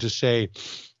goes on to say,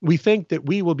 we think that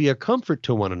we will be a comfort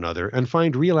to one another and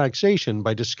find relaxation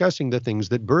by discussing the things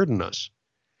that burden us.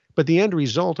 But the end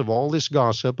result of all this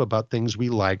gossip about things we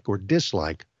like or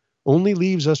dislike only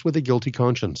leaves us with a guilty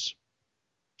conscience.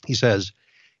 He says,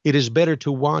 It is better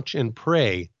to watch and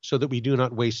pray so that we do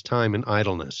not waste time in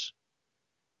idleness.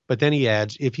 But then he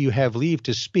adds, if you have leave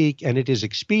to speak and it is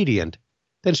expedient,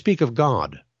 then speak of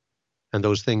God and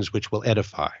those things which will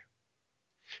edify.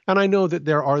 And I know that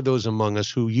there are those among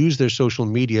us who use their social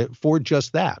media for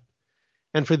just that.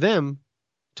 And for them,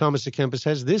 Thomas à Kempis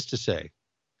has this to say: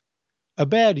 a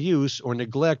bad use or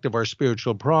neglect of our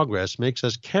spiritual progress makes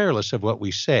us careless of what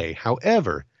we say.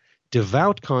 However,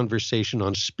 devout conversation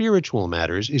on spiritual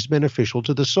matters is beneficial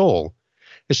to the soul,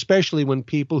 especially when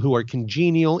people who are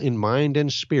congenial in mind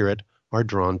and spirit are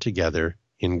drawn together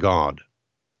in God.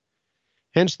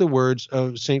 Hence the words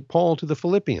of St. Paul to the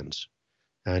Philippians,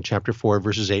 chapter 4,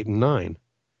 verses 8 and 9.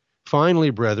 Finally,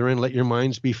 brethren, let your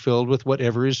minds be filled with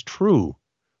whatever is true,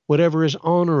 whatever is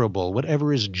honorable,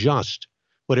 whatever is just,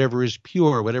 whatever is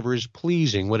pure, whatever is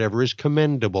pleasing, whatever is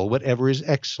commendable, whatever is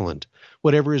excellent,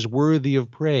 whatever is worthy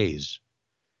of praise.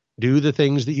 Do the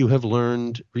things that you have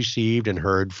learned, received, and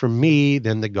heard from me,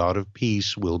 then the God of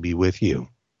peace will be with you.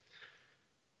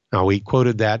 Now, we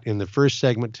quoted that in the first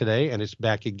segment today, and it's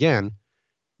back again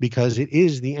because it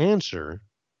is the answer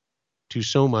to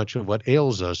so much of what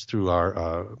ails us through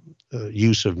our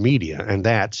use of media, and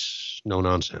that's no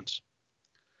nonsense.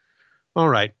 All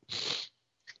right.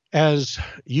 As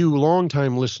you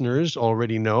longtime listeners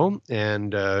already know,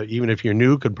 and even if you're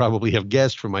new, could probably have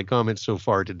guessed from my comments so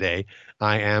far today,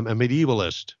 I am a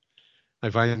medievalist.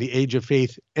 I find the Age of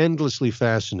Faith endlessly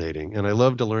fascinating, and I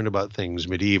love to learn about things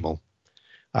medieval.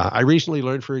 I recently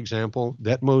learned, for example,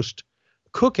 that most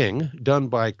cooking done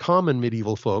by common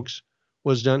medieval folks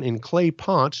was done in clay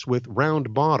pots with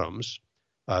round bottoms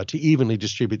to evenly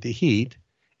distribute the heat,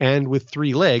 and with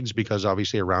 3 legs, because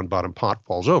obviously a round bottom pot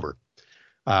falls over.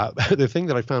 The thing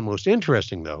that I found most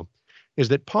interesting, though, is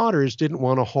that potters didn't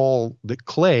want to haul the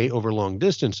clay over long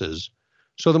distances,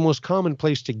 so the most common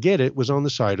place to get it was on the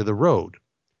side of the road.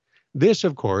 This,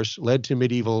 of course, led to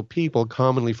medieval people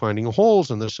commonly finding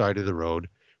holes on the side of the road,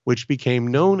 which became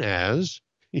known as,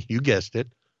 you guessed it,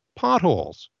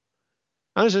 potholes.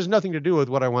 Now, this has nothing to do with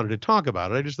what I wanted to talk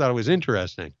about. I just thought it was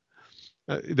interesting.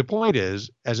 The point is,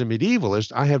 as a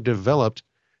medievalist, I have developed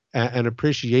an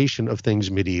appreciation of things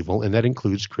medieval, and that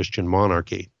includes Christian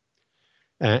monarchy.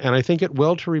 And I think it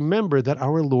well to remember that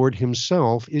our Lord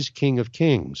himself is King of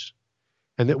Kings,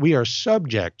 and that we are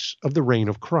subjects of the reign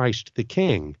of Christ the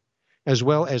King, as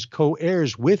well as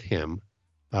co-heirs with him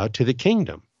to the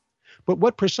kingdom. But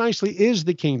what precisely is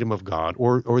the kingdom of God,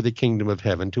 or the kingdom of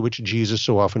heaven, to which Jesus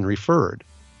so often referred?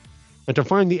 And to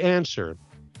find the answer,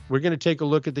 we're going to take a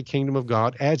look at the kingdom of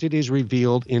God as it is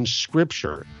revealed in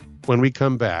Scripture when we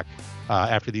come back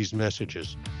after these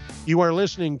messages. You are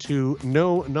listening to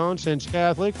No Nonsense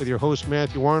Catholic with your host,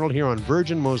 Matthew Arnold, here on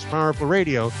Virgin Most Powerful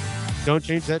Radio. Don't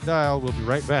change that dial. We'll be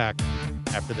right back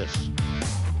after this.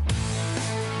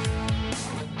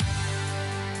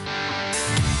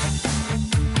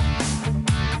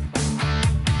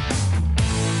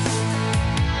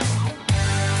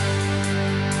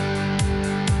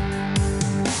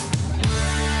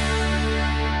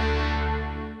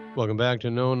 Welcome back to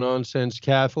No Nonsense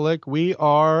Catholic. We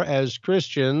are, as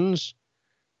Christians,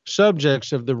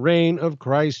 subjects of the reign of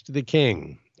Christ the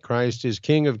King. Christ is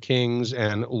King of Kings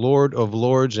and Lord of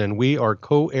Lords, and we are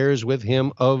co-heirs with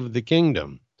him of the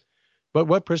kingdom. But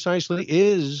what precisely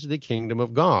is the kingdom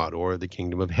of God, or the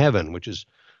kingdom of heaven, which is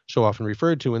so often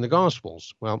referred to in the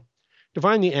Gospels? Well, to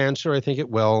find the answer, I think it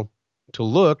well to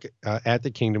look at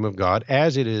the kingdom of God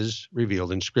as it is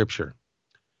revealed in Scripture.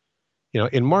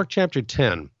 In Mark chapter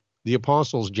 10, the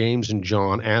apostles James and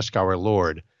John ask our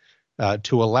Lord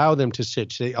to allow them to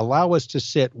sit. Say, allow us to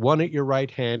sit one at your right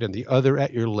hand and the other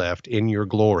at your left in your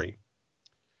glory.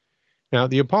 Now,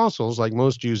 the apostles, like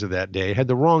most Jews of that day, had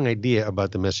the wrong idea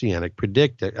about the messianic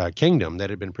kingdom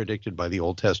that had been predicted by the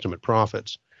Old Testament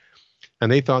prophets.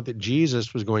 And they thought that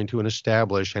Jesus was going to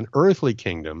establish an earthly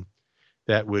kingdom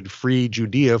that would free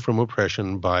Judea from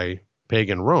oppression by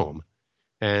pagan Rome.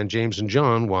 And James and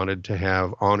John wanted to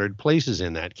have honored places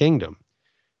in that kingdom.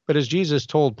 But as Jesus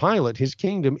told Pilate, his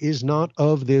kingdom is not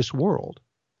of this world.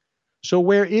 So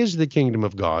where is the kingdom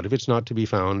of God if it's not to be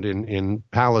found in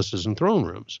palaces and throne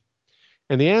rooms?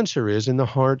 And the answer is in the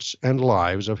hearts and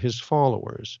lives of his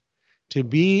followers. To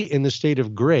be in the state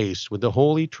of grace with the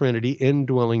Holy Trinity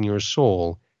indwelling your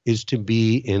soul is to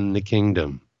be in the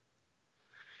kingdom.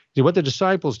 See, what the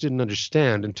disciples didn't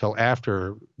understand until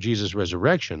after Jesus'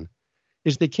 resurrection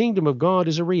is the kingdom of God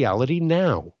is a reality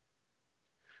now.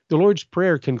 The Lord's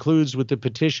Prayer concludes with the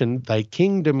petition, "Thy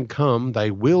kingdom come,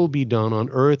 thy will be done on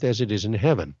earth as it is in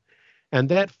heaven." And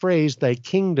that phrase, "thy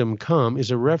kingdom come," is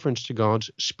a reference to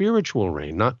God's spiritual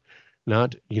reign,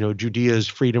 not Judea's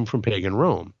freedom from pagan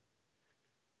Rome.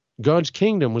 God's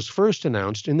kingdom was first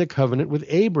announced in the covenant with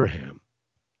Abraham,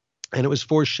 and it was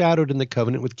foreshadowed in the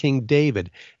covenant with King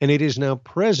David, and it is now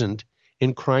present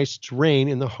in Christ's reign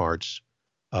in the hearts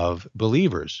of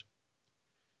believers.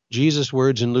 Jesus'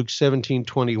 words in Luke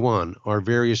 17:21 are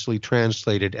variously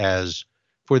translated as,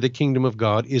 "For the kingdom of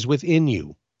God is within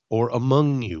you, or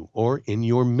among you, or in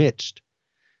your midst."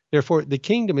 Therefore, the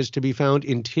kingdom is to be found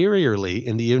interiorly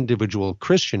in the individual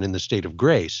Christian in the state of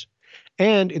grace,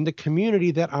 and in the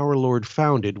community that our Lord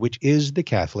founded, which is the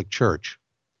Catholic Church.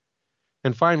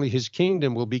 And finally, his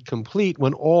kingdom will be complete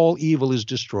when all evil is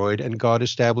destroyed and God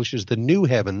establishes the new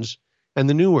heavens and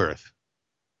the new earth.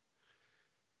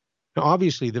 Now,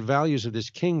 obviously, the values of this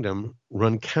kingdom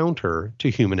run counter to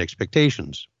human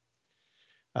expectations.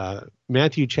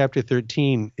 Matthew chapter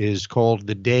 13 is called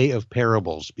the Day of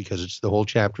Parables because the whole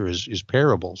chapter is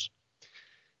parables.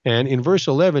 And in verse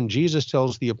 11, Jesus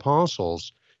tells the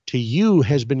apostles, "To you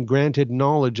has been granted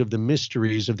knowledge of the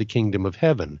mysteries of the kingdom of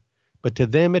heaven, but to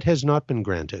them it has not been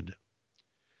granted."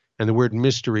 And the word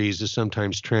mysteries is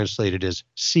sometimes translated as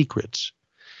secrets.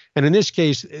 And in this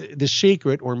case, the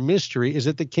secret or mystery is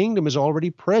that the kingdom is already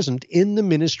present in the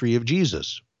ministry of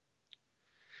Jesus.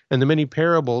 And the many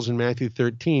parables in Matthew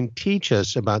 13 teach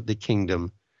us about the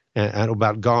kingdom and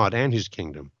about God and his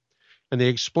kingdom. And they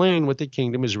explain what the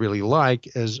kingdom is really like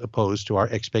as opposed to our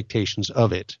expectations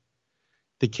of it.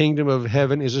 The kingdom of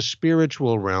heaven is a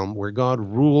spiritual realm where God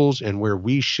rules and where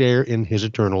we share in his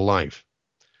eternal life.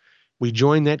 We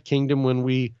join that kingdom when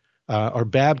we are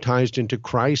baptized into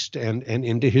Christ and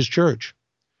into his church.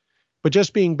 But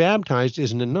just being baptized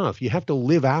isn't enough. You have to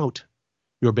live out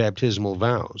your baptismal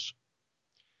vows.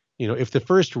 If the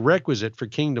first requisite for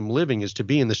kingdom living is to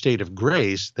be in the state of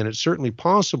grace, then it's certainly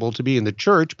possible to be in the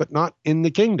church, but not in the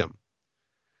kingdom.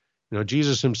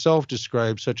 Jesus himself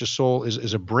describes such a soul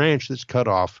as a branch that's cut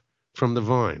off from the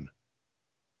vine.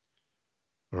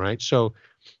 All right, so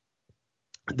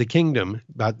the kingdom,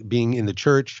 about being in the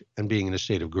church and being in a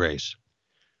state of grace.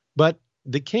 But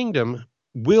the kingdom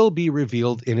will be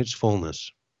revealed in its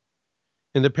fullness.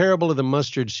 In the parable of the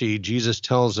mustard seed, Jesus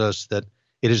tells us that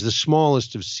it is the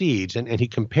smallest of seeds, and he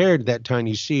compared that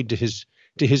tiny seed to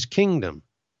his kingdom,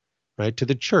 right, to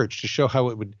the church, to show how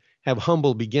it would have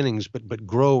humble beginnings, but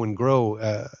grow and grow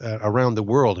around the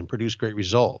world and produce great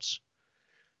results.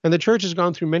 And the church has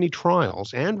gone through many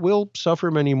trials and will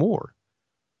suffer many more.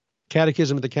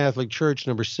 Catechism of the Catholic Church,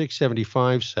 number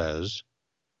 675, says,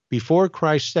 "Before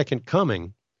Christ's second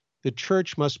coming, the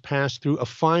church must pass through a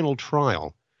final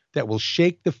trial that will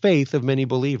shake the faith of many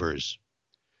believers.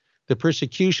 The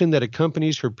persecution that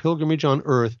accompanies her pilgrimage on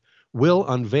earth will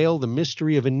unveil the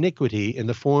mystery of iniquity in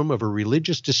the form of a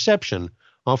religious deception,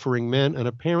 offering men an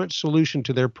apparent solution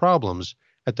to their problems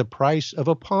at the price of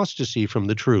apostasy from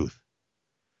the truth.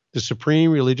 The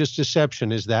supreme religious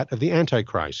deception is that of the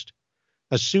Antichrist,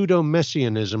 a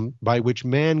pseudo-messianism by which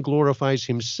man glorifies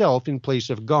himself in place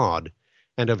of God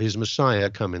and of his Messiah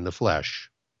come in the flesh."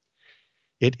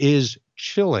 It is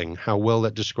chilling how well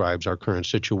that describes our current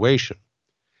situation.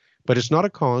 But it's not a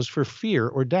cause for fear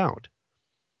or doubt.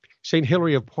 St.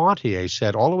 Hilary of Poitiers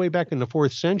said all the way back in the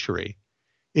 4th century,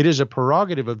 "It is a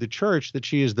prerogative of the church that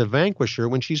she is the vanquisher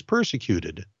when she's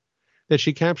persecuted, that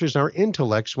she captures our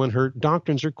intellects when her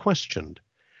doctrines are questioned,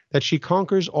 that she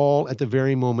conquers all at the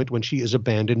very moment when she is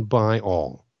abandoned by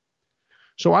all."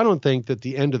 So I don't think that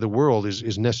the end of the world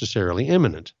is necessarily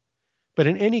imminent. But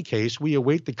in any case, we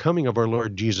await the coming of our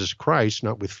Lord Jesus Christ,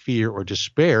 not with fear or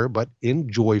despair, but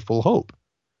in joyful hope.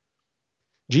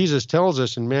 Jesus tells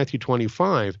us in Matthew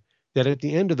 25 that at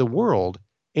the end of the world,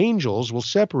 angels will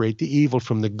separate the evil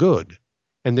from the good,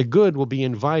 and the good will be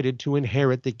invited to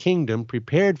inherit the kingdom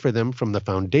prepared for them from the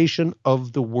foundation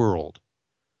of the world.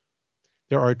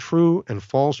 There are true and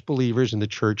false believers in the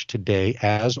church today,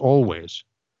 as always.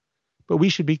 But we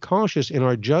should be cautious in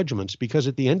our judgments because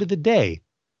at the end of the day,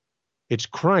 it's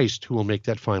Christ who will make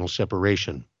that final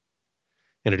separation.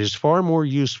 And it is far more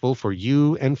useful for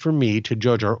you and for me to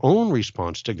judge our own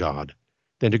response to God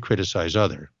than to criticize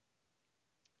others.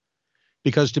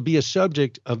 Because to be a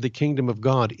subject of the kingdom of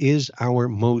God is our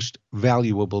most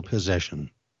valuable possession.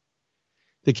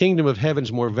 The kingdom of heaven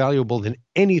is more valuable than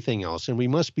anything else, and we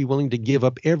must be willing to give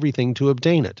up everything to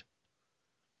obtain it.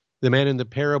 The man in the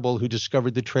parable who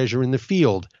discovered the treasure in the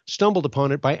field stumbled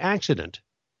upon it by accident,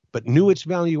 but knew its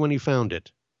value when he found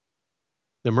it.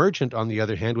 The merchant, on the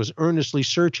other hand, was earnestly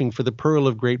searching for the pearl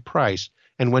of great price,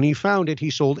 and when he found it, he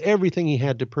sold everything he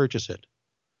had to purchase it.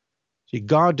 See,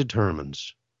 God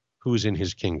determines who is in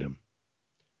his kingdom.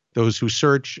 Those who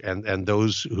search and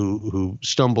those who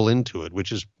stumble into it,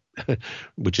 which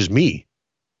is me.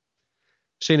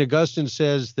 St. Augustine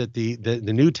says that the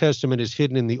New Testament is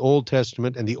hidden in the Old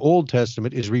Testament, and the Old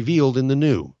Testament is revealed in the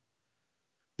New.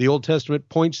 The Old Testament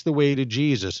points the way to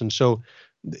Jesus, and so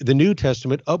the New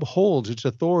Testament upholds its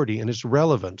authority and its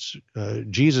relevance.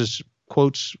 Jesus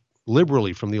quotes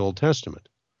liberally from the Old Testament.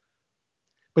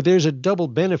 But there's a double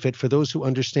benefit for those who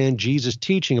understand Jesus'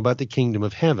 teaching about the kingdom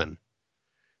of heaven,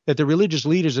 that the religious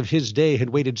leaders of his day had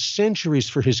waited centuries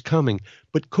for his coming,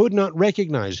 but could not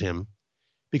recognize him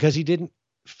because he didn't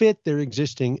fit their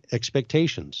existing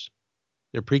expectations,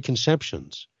 their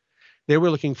preconceptions. They were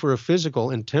looking for a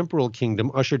physical and temporal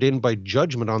kingdom ushered in by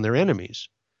judgment on their enemies.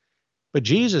 But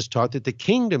Jesus taught that the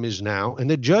kingdom is now and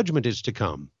the judgment is to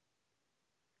come.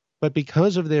 But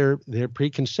because of their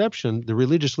preconception, the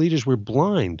religious leaders were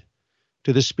blind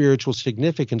to the spiritual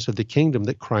significance of the kingdom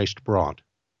that Christ brought.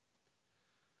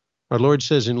 Our Lord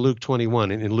says in Luke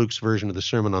 21, in Luke's version of the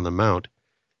Sermon on the Mount,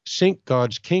 seek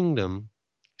God's kingdom,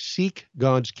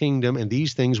 and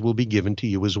these things will be given to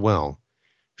you as well.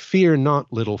 Fear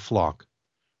not, little flock,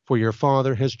 for your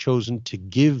Father has chosen to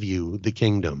give you the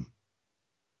kingdom.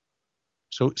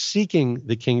 So seeking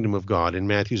the kingdom of God, in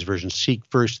Matthew's version, seek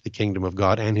first the kingdom of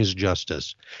God and his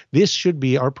justice. This should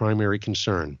be our primary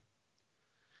concern,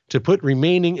 to put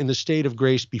remaining in the state of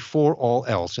grace before all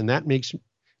else, and that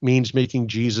means making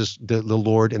Jesus the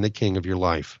Lord and the King of your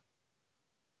life.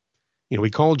 You know, we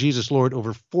call Jesus Lord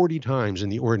over 40 times in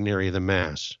the ordinary of the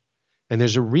Mass. And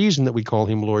there's a reason that we call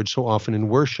him Lord so often in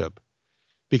worship,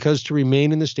 because to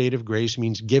remain in the state of grace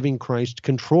means giving Christ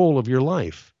control of your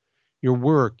life, your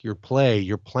work, your play,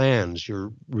 your plans,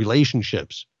 your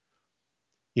relationships.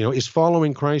 You know, is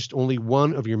following Christ only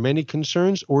one of your many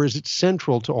concerns, or is it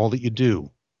central to all that you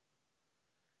do?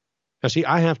 Now, see,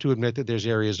 I have to admit that there's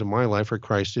areas of my life where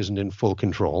Christ isn't in full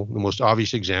control. The most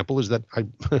obvious example is that I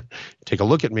take a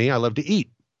look at me. I love to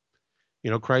eat. You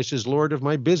know, Christ is Lord of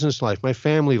my business life, my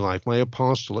family life, my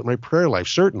apostolate, my prayer life,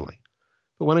 certainly.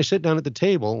 But when I sit down at the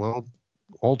table, well,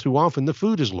 all too often the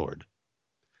food is Lord.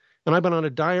 And I've been on a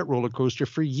diet roller coaster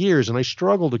for years, and I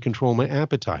struggle to control my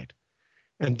appetite.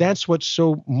 And that's what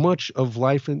so much of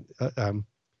life,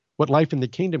 what life in the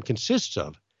kingdom consists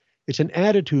of. It's an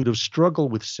attitude of struggle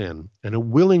with sin and a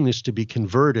willingness to be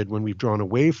converted when we've drawn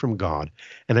away from God,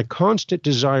 and a constant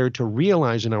desire to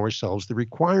realize in ourselves the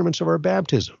requirements of our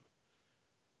baptism.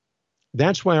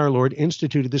 That's why our Lord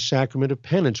instituted the sacrament of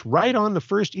penance right on the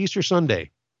first Easter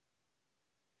Sunday.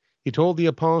 He told the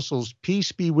apostles,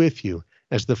 "Peace be with you.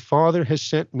 As the Father has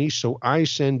sent me, so I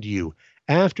send you."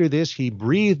 After this, he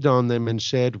breathed on them and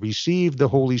said, "Receive the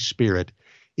Holy Spirit.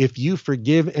 If you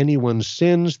forgive anyone's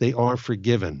sins, they are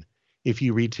forgiven. If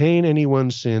you retain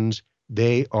anyone's sins,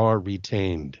 they are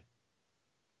retained."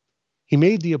 He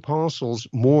made the apostles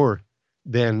more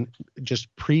than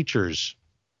just preachers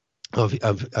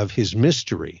of his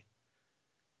mystery,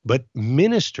 but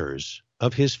ministers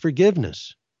of his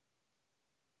forgiveness.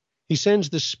 He sends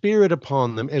the Spirit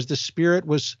upon them as the Spirit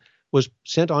was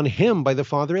sent on him by the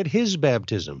Father at his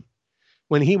baptism,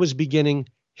 when he was beginning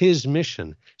his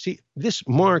mission. See, this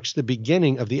marks the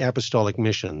beginning of the apostolic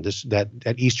mission, that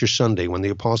at Easter Sunday, when the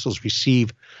apostles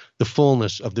receive the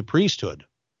fullness of the priesthood.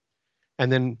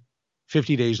 And then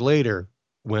 50 days later,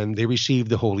 when they receive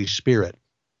the Holy Spirit.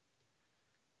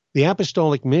 The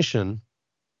apostolic mission,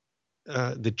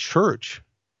 the church,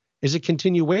 is a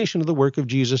continuation of the work of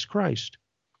Jesus Christ.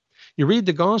 You read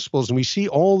the Gospels and we see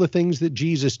all the things that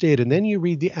Jesus did, and then you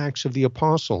read the Acts of the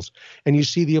Apostles, and you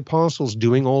see the apostles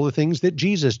doing all the things that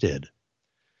Jesus did.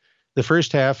 The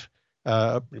first half,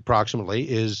 approximately,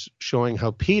 is showing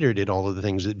how Peter did all of the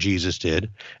things that Jesus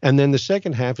did, and then the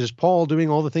second half is Paul doing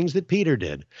all the things that Peter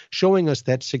did, showing us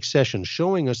that succession,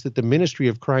 showing us that the ministry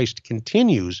of Christ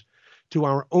continues to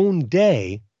our own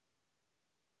day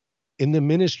in the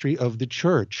ministry of the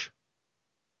church.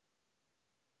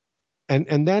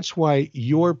 And that's why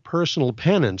your personal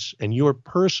penance and your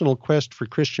personal quest for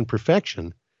Christian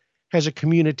perfection has a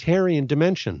communitarian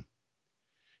dimension,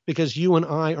 because you and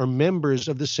I are members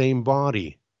of the same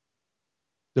body,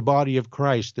 the body of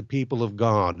Christ, the people of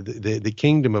God, the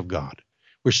kingdom of God.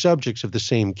 We're subjects of the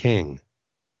same king.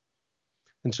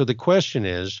 And so the question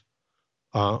is,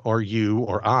 are you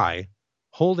or I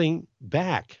holding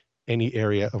back any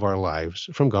area of our lives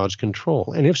from God's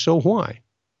control? And if so, why?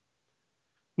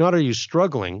 Not are you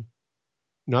struggling,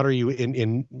 not are you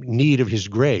in need of his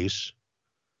grace,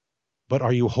 but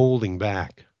are you holding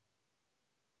back?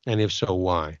 And if so,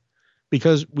 why?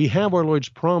 Because we have our Lord's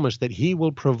promise that he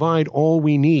will provide all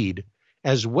we need,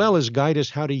 as well as guide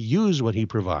us how to use what he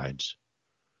provides.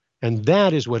 And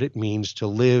that is what it means to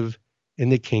live in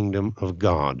the kingdom of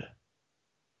God.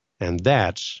 And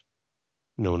that's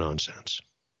no nonsense.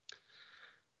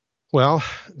 Well,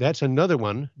 that's another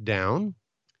one down.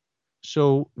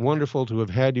 So wonderful to have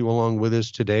had you along with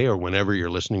us today, or whenever you're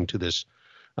listening to this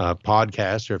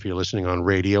podcast, or if you're listening on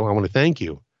radio. I want to thank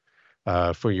you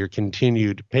for your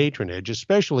continued patronage,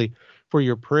 especially for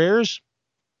your prayers,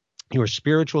 your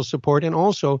spiritual support, and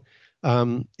also,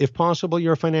 if possible,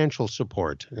 your financial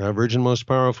support. Virgin Most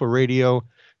Powerful Radio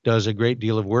does a great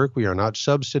deal of work. We are not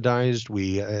subsidized.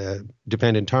 We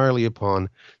depend entirely upon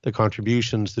the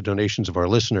contributions, the donations of our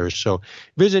listeners. So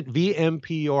visit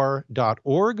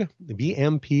vmpr.org,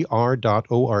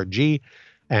 vmpr.org,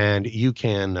 and you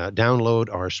can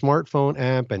download our smartphone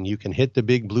app, and you can hit the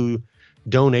big blue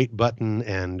donate button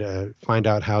and find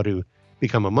out how to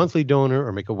become a monthly donor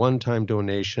or make a one-time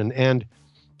donation. And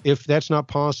if that's not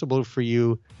possible for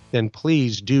you, then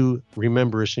please do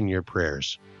remember us in your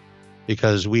prayers,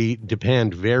 because we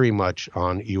depend very much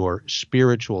on your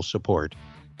spiritual support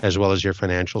as well as your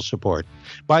financial support.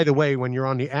 By the way, when you're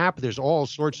on the app, there's all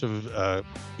sorts of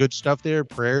good stuff there,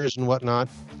 prayers and whatnot.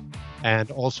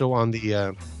 And also on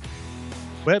the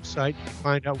website, you can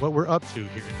find out what we're up to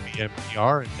here at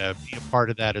VMPR and be a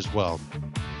part of that as well.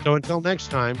 So until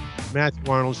next time,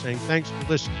 Matthew Arnold saying thanks for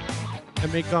listening,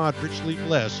 and may God richly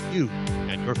bless you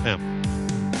and your family.